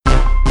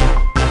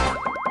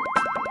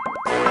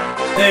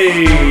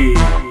Hey,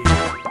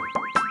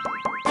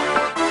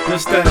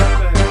 this that,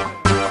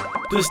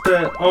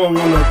 I don't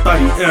want no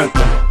Thotty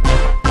anthem.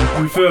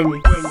 You feel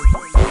me?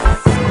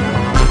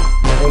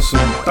 On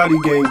some Thotty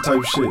gang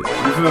type shit.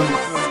 You feel me?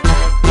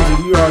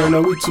 You already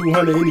know we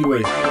 200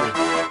 anyway.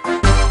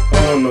 I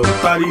don't know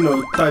Thotty,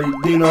 no Thotty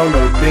Dino,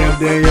 no damn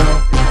Daniel.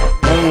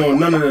 I don't want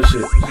none of that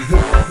shit.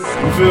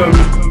 You feel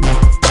me?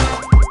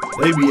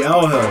 They be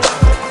out here.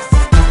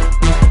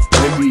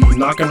 They be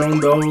knocking on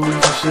doors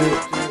and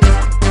shit.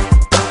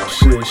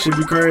 Shit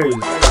be crazy.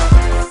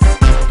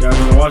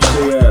 Gotta watch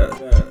their ass.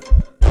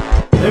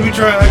 They be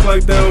trying to act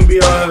like they don't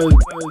be out here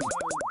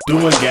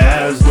doing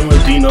gas, doing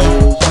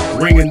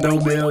dinos, ringing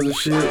doorbells and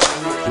shit,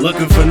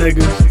 looking for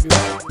niggas.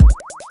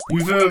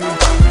 You feel me?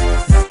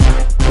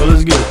 Well,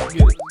 let's get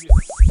it.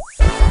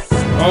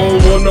 I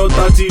don't want no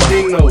Thotty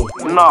Dino.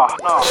 Nah.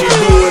 She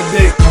doing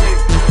dick,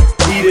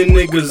 eating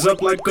niggas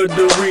up like a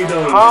Dorito.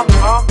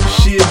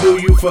 She'll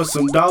do you for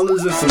some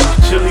dollars and some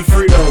chili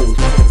Fritos.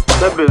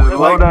 That bitch is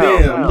like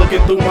damn,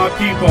 looking through my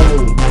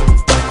peephole.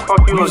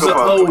 Fuck you Use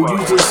looking a for? O,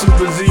 use a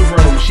super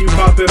zero. She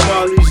poppin'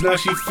 mollies, now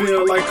she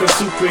feel like a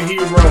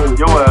superhero.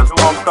 Yo ass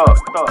pumped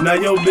up. Now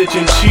yo bitch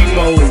in cheat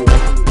mode.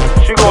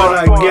 She But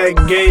I get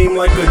game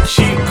like a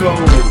cheat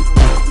code.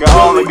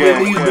 Rolling in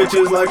these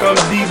bitches like I'm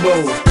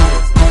Debo.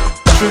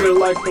 Treat her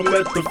like I'm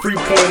at the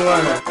 3-point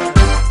line.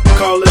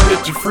 Call it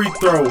bitch a free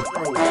throw.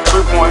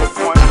 3 point.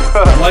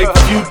 Like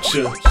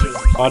Future.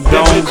 I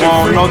don't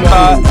want no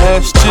thot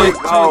ass chick.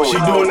 She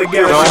doing the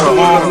gas, she Don't doing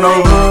want the no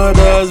road. hood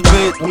ass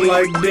bitch. I'm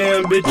like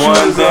damn bitch, you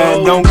One is that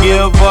old. don't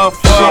give a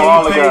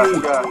fuck.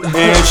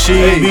 And she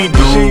be She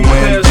doing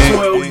past dick.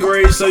 12th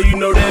grade, so you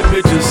know that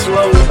bitch is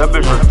slow. That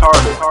bitch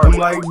retarded. I'm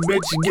like,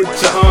 bitch, get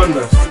your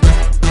honors.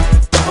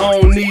 I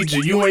don't need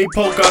you, you ain't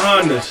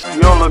Pocahontas.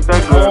 You don't look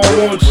that I good.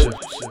 don't want you.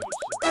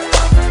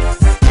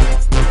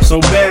 So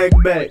bag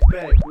back.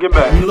 Get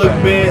back. You look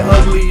bad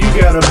ugly, you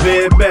got a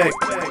bad back.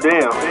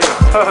 Damn.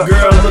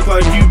 Girl, look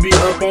like you be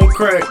up on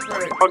crack.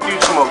 Fuck you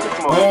smoking.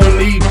 I don't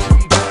need you.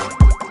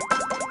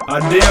 I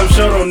damn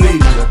sure don't need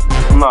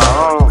you. Nah,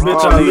 I don't.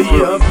 Bitch, I leave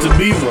you up to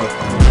Beaver.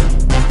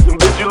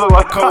 Bitch, you look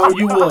like Call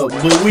you a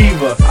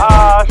Louiiv.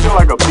 she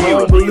like a I beaver.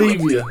 don't believe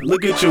you.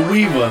 Look at your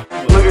weaver.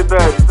 Look at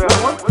that.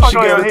 What the fuck She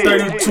on got your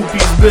a head?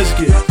 32-piece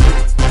biscuit.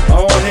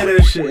 I don't hear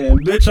that shit, and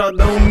bitch, I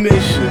don't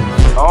miss you.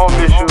 I don't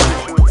miss you.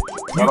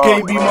 You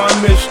can't be my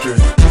mistress.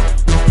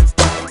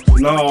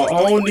 No,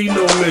 I don't need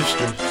no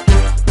mistress.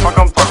 Fuck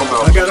I'm talking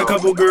about. I got a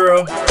couple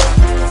girls.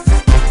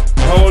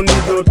 I don't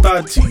need no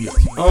Thotty.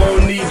 I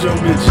don't need your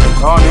bitches.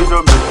 I don't need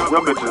your bitch.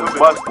 Your bitch is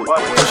busted.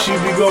 Cause she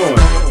be going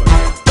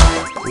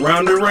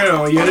round and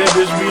round. Yeah, that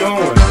bitch be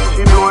on.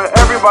 She doing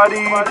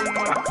everybody.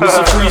 This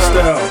a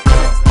freestyle.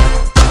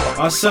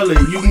 I sell it.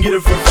 You can get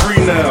it for free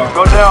now.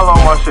 Go down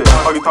on my shit.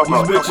 Fuck you talking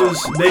These about?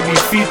 bitches, they be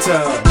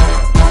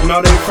fetile.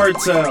 Now they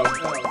fertile.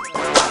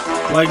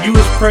 Like you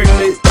was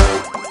pregnant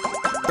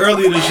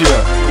earlier this year.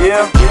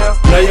 Yeah.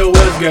 Now your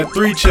ass got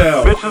 3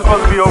 child. Bitch is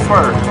supposed to be on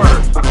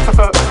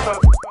first.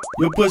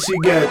 Your pussy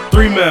got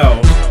 3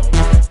 mouths.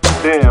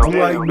 Damn. I'm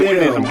like, You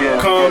need some damn,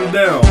 gas. calm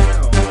down.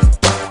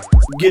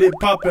 Get it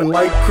poppin'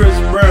 like Chris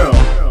Brown.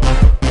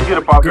 Get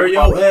a pop. Girl,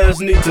 your ass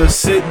need to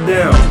sit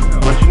down.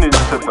 But you need to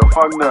sit the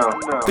fuck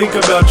down. Think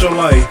about your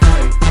life.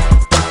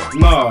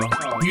 Nah,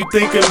 you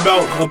thinking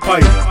about a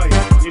pipe.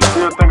 You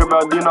still think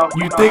about,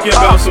 You thinking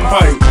about some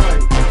pipe.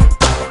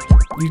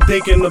 You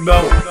thinking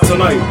about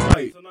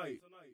tonight.